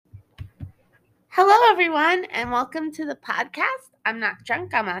Hello, everyone, and welcome to the podcast. I'm not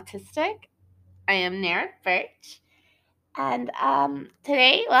drunk, I'm autistic. I am Nara Birch. And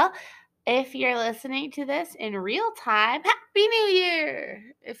today, if you're listening to this in real time, Happy New Year!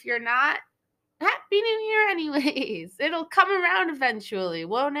 If you're not, Happy New Year, anyways. It'll come around eventually,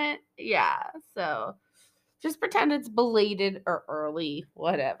 won't it? Yeah, so just pretend it's belated or early,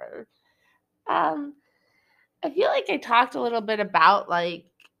 whatever. Um, I feel like I talked a little bit about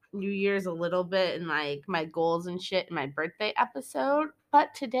New Year's a little bit and my goals and shit in my birthday episode,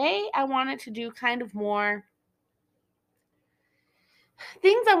 but today I wanted to do kind of more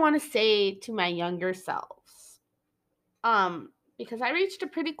things I want to say to my younger selves. Because I reached a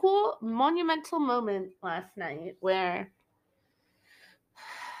pretty cool monumental moment last night where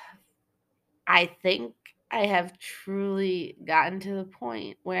I think I have truly gotten to the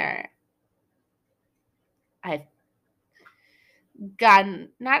point where I've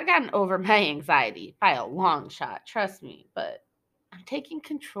not gotten over my anxiety by a long shot, trust me, but I'm taking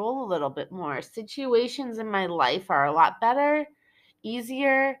control a little bit more. Situations in my life are a lot better,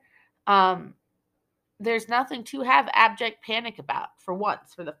 easier. Um, there's nothing to have abject panic about for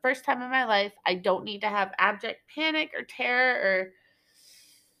once. For the first time in my life, I don't need to have abject panic or terror or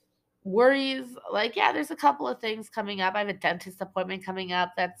worries. Yeah, there's a couple of things coming up. I have a dentist appointment coming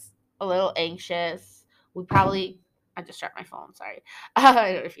up that's a little anxious. I just dropped my phone. Sorry. I don't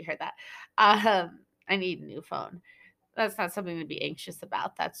know if you heard that. I need a new phone. That's not something to be anxious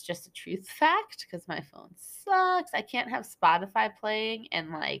about. That's just a truth fact because my phone sucks. I can't have Spotify playing and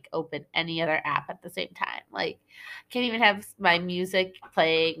open any other app at the same time. Can't even have my music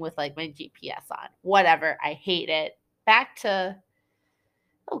playing with my GPS on. Whatever. I hate it. Back to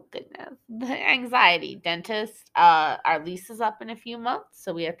oh goodness. The anxiety. Dentist. Our lease is up in a few months,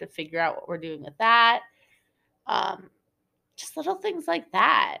 so we have to figure out what we're doing with that. Um, just little things like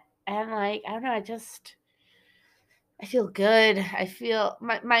that. And I don't know, I feel good. I feel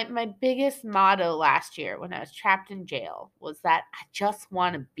my biggest motto last year when I was trapped in jail was that I just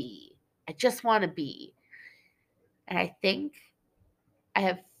want to be. I just want to be. And I think I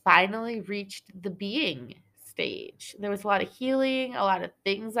have finally reached the being stage. There was a lot of healing, a lot of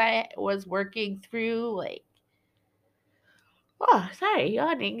things I was working through. Oh, sorry,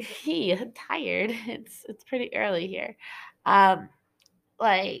 yawning. I'm tired. It's pretty early here. Um,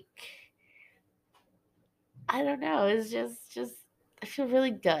 like I don't know. It's just I feel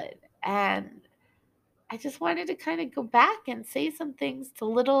really good, and I just wanted to kind of go back and say some things to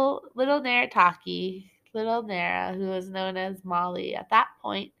little Narataki, little Nara, who was known as Molly at that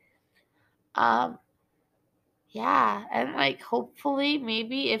point. Um, yeah, and hopefully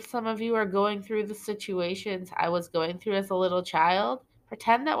maybe if some of you are going through the situations I was going through as a little child,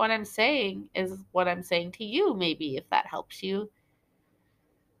 pretend that what I'm saying is what I'm saying to you, maybe if that helps you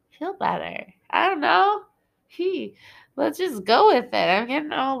feel better. I don't know. He, let's just go with it. I'm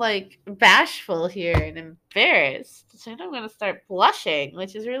getting all bashful here and embarrassed. So I'm gonna start blushing,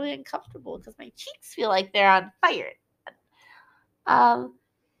 which is really uncomfortable because my cheeks feel like they're on fire. Um,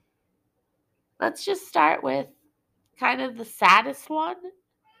 let's just start with kind of the saddest one.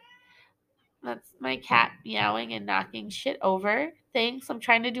 That's my cat meowing and knocking shit over. Thanks. I'm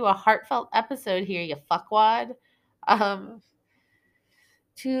trying to do a heartfelt episode here, you fuckwad. Um,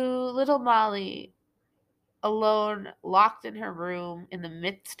 to little Molly, alone, locked in her room in the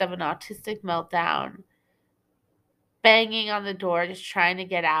midst of an autistic meltdown, banging on the door, just trying to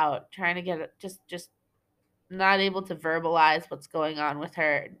get out, trying to get just not able to verbalize what's going on with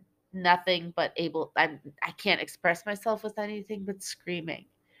her. Nothing but I can't express myself with anything but screaming,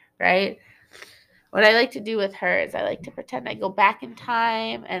 right? What I like to do with her is I like to pretend I go back in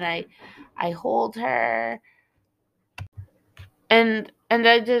time and I hold her and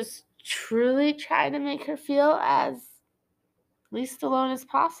I just truly try to make her feel as least alone as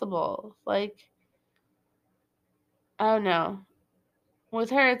possible. Oh no. With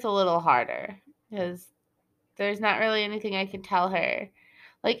her, it's a little harder because there's not really anything I can tell her.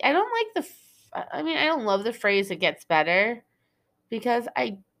 I don't like I mean, I don't love the phrase it gets better because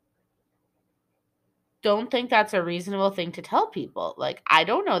I don't think that's a reasonable thing to tell people. I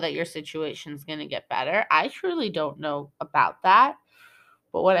don't know that your situation's going to get better. I truly don't know about that.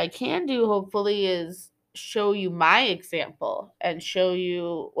 But what I can do, hopefully, is show you my example and show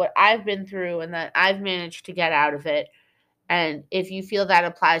you what I've been through and that I've managed to get out of it. And if you feel that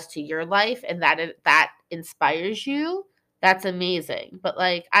applies to your life and that inspires you, that's amazing. But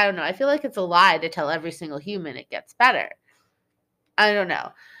I don't know. I feel like it's a lie to tell every single human it gets better. I don't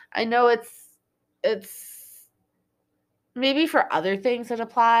know. I know it's maybe for other things it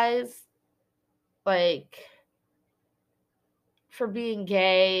applies. Like for being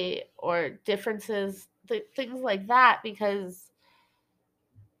gay or differences, things like that, because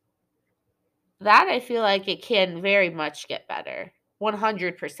that I feel like it can very much get better.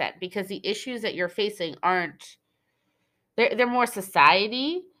 100%, because the issues that you're facing aren't, they're more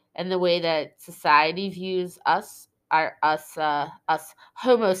society, and the way that society views us, are us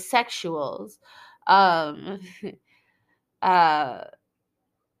homosexuals. um uh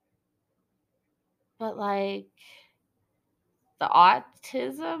but like the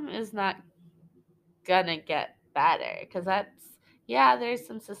autism is not gonna get better, because that's, yeah, there's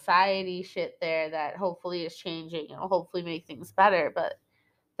some society shit there that hopefully is changing and will hopefully make things better, but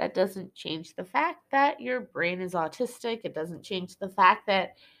that doesn't change the fact that your brain is autistic. It doesn't change the fact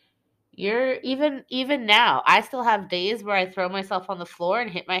that you're, even now, I still have days where I throw myself on the floor and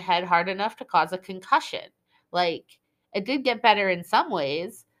hit my head hard enough to cause a concussion. Like, it did get better in some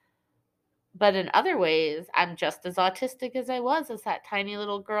ways, but in other ways, I'm just as autistic as I was as that tiny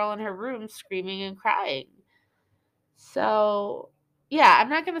little girl in her room screaming and crying. So, yeah, I'm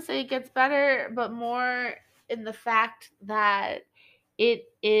not going to say it gets better, but more in the fact that it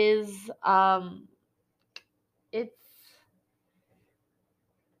is, it's,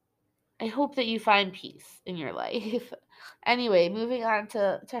 I hope that you find peace in your life. Anyway, moving on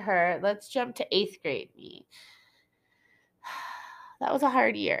to her, let's jump to 8th grade me. That was a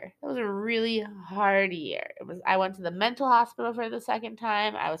hard year. That was a really hard year. I went to the mental hospital for the second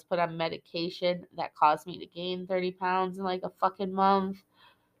time. I was put on medication that caused me to gain 30 pounds in like a fucking month.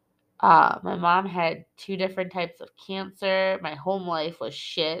 My mom had 2 different types of cancer. My home life was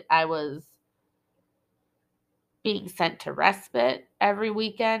shit. I was being sent to respite every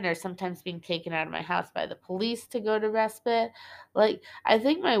weekend, or sometimes being taken out of my house by the police to go to respite. Like, I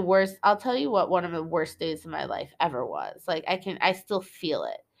think my worst, I'll tell you what one of the worst days of my life ever was. Like, I still feel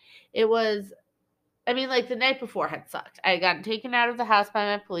it. It was, I mean, like, the night before had sucked. I had gotten taken out of the house by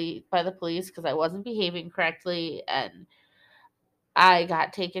the police because I wasn't behaving correctly, and I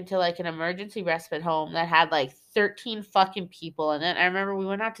got taken to like an emergency respite home that had like 13 fucking people in it. I remember we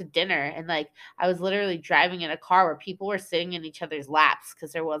went out to dinner, and like I was literally driving in a car where people were sitting in each other's laps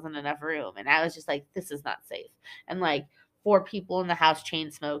because there wasn't enough room. And I was just like, this is not safe. And like 4 people in the house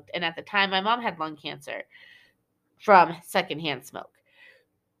chain smoked. And at the time, my mom had lung cancer from secondhand smoke.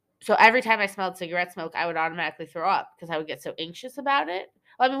 So every time I smelled cigarette smoke, I would automatically throw up because I would get so anxious about it.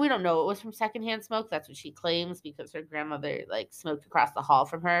 Well, I mean, we don't know it was from secondhand smoke. That's what she claims, because her grandmother like smoked across the hall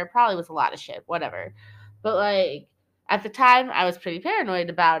from her. It probably was a lot of shit, whatever. But like at the time, I was pretty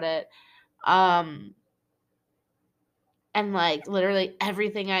paranoid about it. Um, and like literally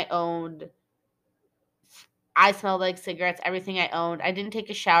everything I owned, I smelled like cigarettes. Everything I owned. I didn't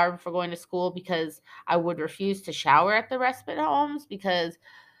take a shower before going to school because I would refuse to shower at the respite homes, because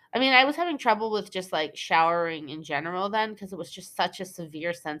I mean, I was having trouble with just like showering in general then, because it was just such a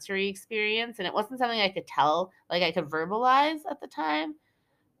severe sensory experience, and it wasn't something I could tell, like I could verbalize at the time.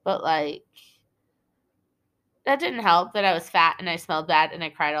 But like that didn't help that I was fat and I smelled bad and I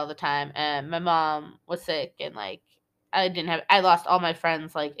cried all the time, and my mom was sick, and like I lost all my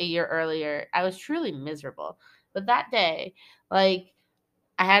friends like a year earlier. I was truly miserable. But that day, like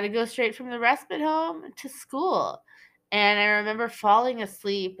I had to go straight from the respite home to school. And I remember falling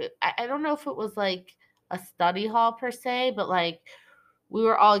asleep. I don't know if it was like a study hall per se, but like we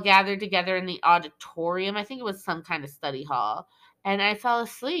were all gathered together in the auditorium. I think it was some kind of study hall. And I fell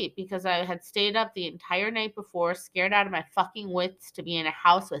asleep because I had stayed up the entire night before, scared out of my fucking wits to be in a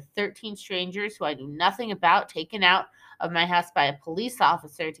house with 13 strangers who I knew nothing about, taken out of my house by a police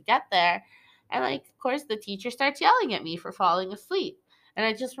officer to get there. And, like, of course, the teacher starts yelling at me for falling asleep. And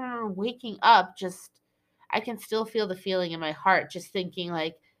I just remember waking up, just, I can still feel the feeling in my heart, just thinking,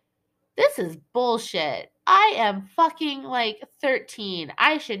 like, this is bullshit. I am fucking like 13.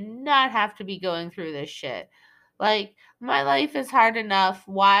 I should not have to be going through this shit. Like, my life is hard enough.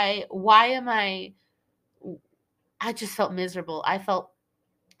 Why am I just felt miserable. I felt,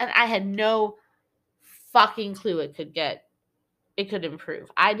 and I had no fucking clue it could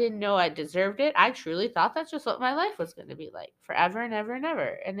improve. I didn't know I deserved it. I truly thought that's just what my life was going to be like forever and ever and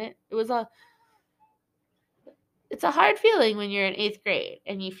ever. And it was it's a hard feeling when you're in 8th grade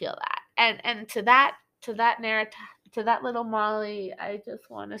and you feel that. And to that narrative, to that little Molly, I just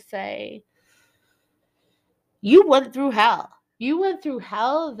want to say, you went through hell. You went through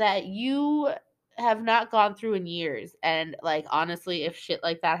hell that you have not gone through in years. And like honestly, if shit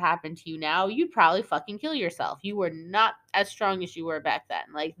like that happened to you now, you'd probably fucking kill yourself. You were not as strong as you were back then.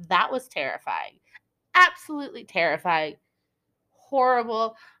 Like, that was terrifying. Absolutely terrifying.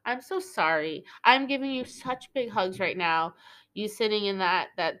 Horrible. I'm so sorry. I'm giving you such big hugs right now. You sitting in that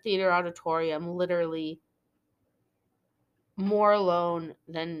theater auditorium, literally more alone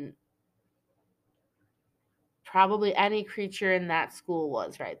than probably any creature in that school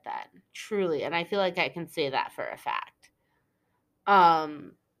was right then. Truly. And I feel like I can say that for a fact. I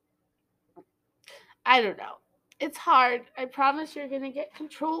don't know. It's hard. I promise you're going to get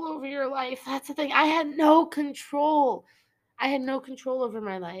control over your life. That's the thing. I had no control. I had no control over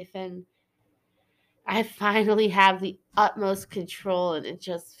my life. And I finally have the utmost control. And it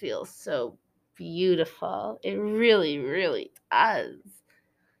just feels so beautiful. It really, really does.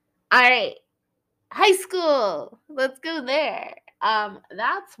 All right. High school. Let's go there.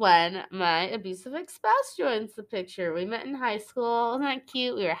 That's when my abusive ex-spouse joins the picture. We met in high school. Wasn't that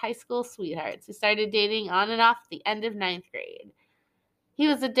cute? We were high school sweethearts. We started dating on and off at the end of ninth grade. He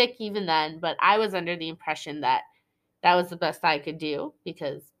was a dick even then, but I was under the impression that that was the best I could do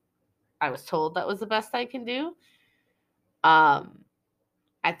because I was told that was the best I can do. I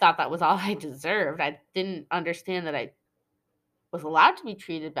thought that was all I deserved. I didn't understand that I was allowed to be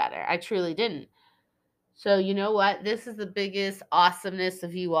treated better. I truly didn't. So, you know what? This is the biggest awesomeness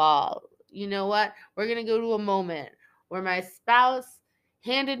of you all. You know what? We're going to go to a moment where my spouse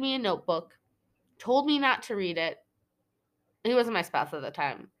handed me a notebook, told me not to read it. He wasn't my spouse at the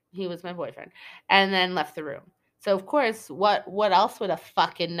time. He was my boyfriend. And then left the room. So, of course, what else would a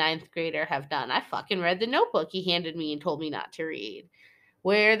fucking ninth grader have done? I fucking read the notebook he handed me and told me not to read,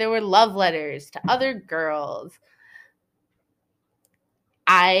 where there were love letters to other girls.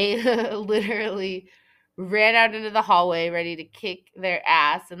 I literally ran out into the hallway ready to kick their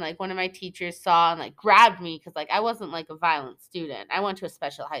ass, and like one of my teachers saw and like grabbed me because like I wasn't like a violent student. I went to a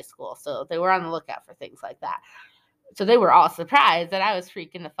special high school, so they were on the lookout for things like that. So they were all surprised that I was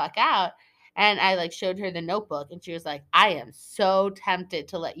freaking the fuck out. And I like showed her the notebook and she was like, I am so tempted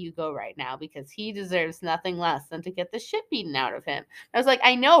to let you go right now because he deserves nothing less than to get the shit beaten out of him. I was like,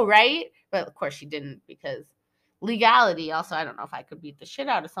 I know, right? But of course she didn't because legality. Also, I don't know if I could beat the shit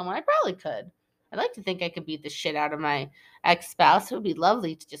out of someone. I probably could. I'd like to think I could beat the shit out of my ex-spouse. It would be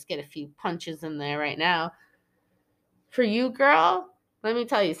lovely to just get a few punches in there right now. For you, girl, let me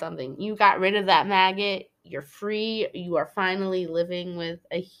tell you something. You got rid of that maggot. You're free. You are finally living with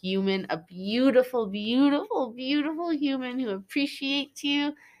a human, a beautiful, beautiful, beautiful human who appreciates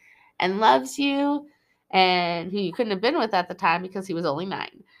you and loves you and who you couldn't have been with at the time because he was only 9.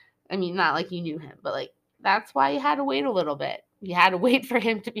 I mean, not like you knew him, but like that's why you had to wait a little bit. You had to wait for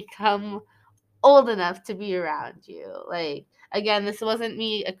him to become old enough to be around you. Like, again, this wasn't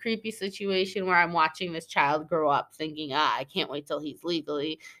me a creepy situation where I'm watching this child grow up thinking, I can't wait till he's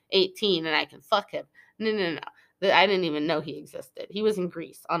legally 18 and I can fuck him. No, no, no. I didn't even know he existed. He was in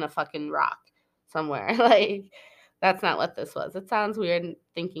Greece on a fucking rock somewhere. Like, that's not what this was. It sounds weird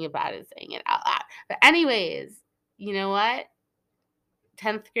thinking about it, saying it out loud. But anyways, you know what?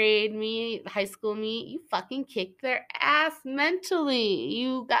 10th grade me, high school me, you fucking kicked their ass mentally.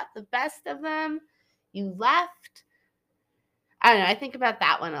 You got the best of them. You left. I don't know. I think about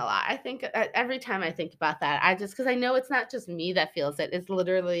that one a lot. I think every time I think about that, because I know it's not just me that feels it. It's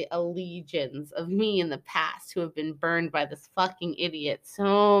literally a legions of me in the past who have been burned by this fucking idiot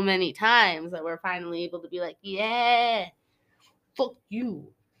so many times that we're finally able to be like, yeah, fuck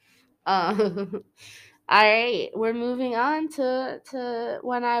you. All right, we're moving on to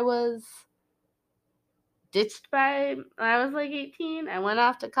when I was ditched by I was like 18. I went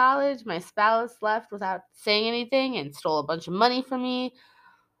off to college. My spouse left without saying anything and stole a bunch of money from me.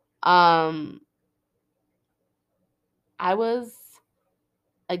 I was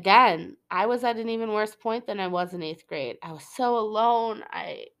I was at an even worse point than I was in 8th grade. I was so alone.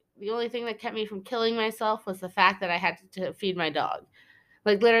 The only thing that kept me from killing myself was the fact that I had to feed my dog.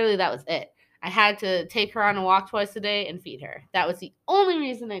 Like literally that was it. I had to take her on a walk twice a day and feed her. That was the only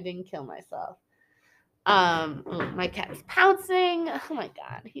reason I didn't kill myself. My cat is pouncing. Oh my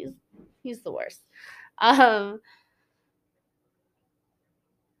god, he's the worst. Um,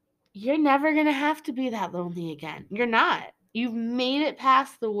 you're never gonna have to be that lonely again. You're not. You've made it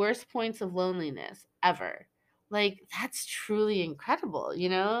past the worst points of loneliness ever. Like that's truly incredible, you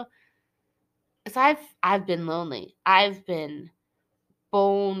know? Cause I've been lonely. I've been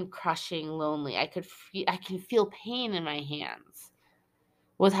bone crushing lonely. I can feel pain in my hands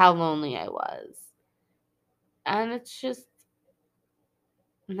with how lonely I was. And it's just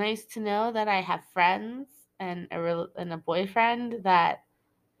nice to know that I have friends and a boyfriend that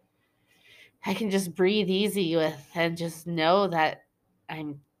I can just breathe easy with and just know that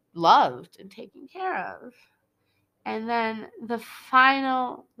I'm loved and taken care of. And then the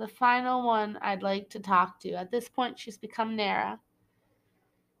final one I'd like to talk to. At this point, she's become Nara.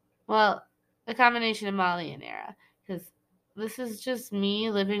 Well, a combination of Molly and Nara, because this is just me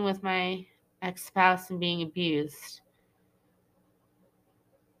living with my ex-spouse and being abused.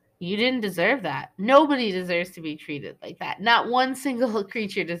 You didn't deserve that. Nobody deserves to be treated like that. Not one single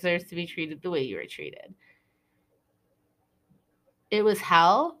creature deserves to be treated the way you were treated. It was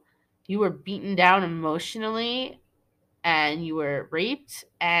hell. You were beaten down emotionally and you were raped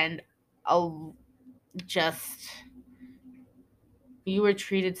and just you were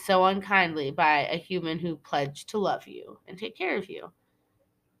treated so unkindly by a human who pledged to love you and take care of you.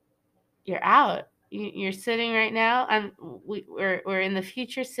 You're out. You're sitting right now. We're in the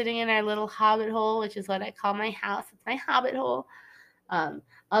future, sitting in our little hobbit hole, which is what I call my house. It's my hobbit hole.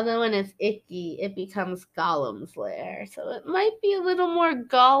 Although when it's icky, it becomes Gollum's lair. So it might be a little more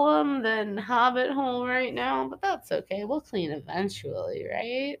Gollum than hobbit hole right now, but that's okay. We'll clean eventually,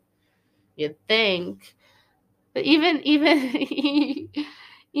 right? You'd think. But even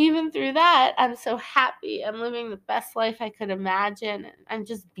through that, I'm so happy. I'm living the best life I could imagine. I'm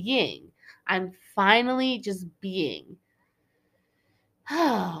just being. I'm finally just being.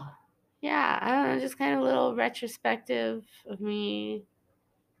 Oh, yeah. I don't know. Just kind of a little retrospective of me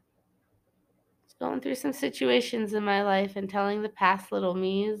going through some situations in my life and telling the past little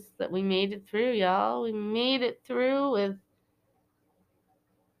me's that we made it through, y'all. We made it through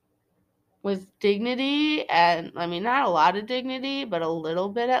with dignity, and I mean not a lot of dignity, but a little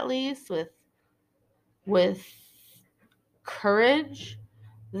bit at least, with courage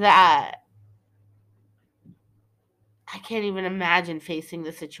that I can't even imagine facing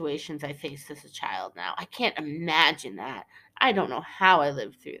the situations I faced as a child now. I can't imagine that. I don't know how I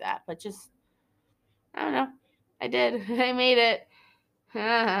lived through that, but just I don't know. I did. I made it.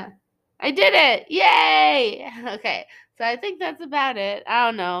 I did it. Yay! Okay. So I think that's about it. I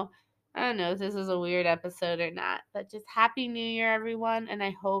don't know. I don't know if this is a weird episode or not, but just happy new year everyone, and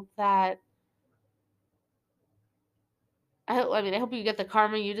I hope you get the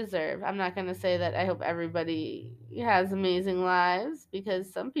karma you deserve. I'm not going to say that I hope everybody has amazing lives because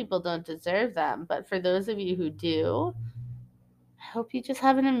some people don't deserve them, but for those of you who do, I hope you just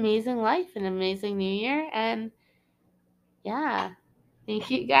have an amazing life, an amazing new year, and yeah. Thank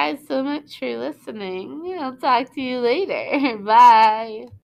you guys so much for listening. I'll talk to you later. Bye.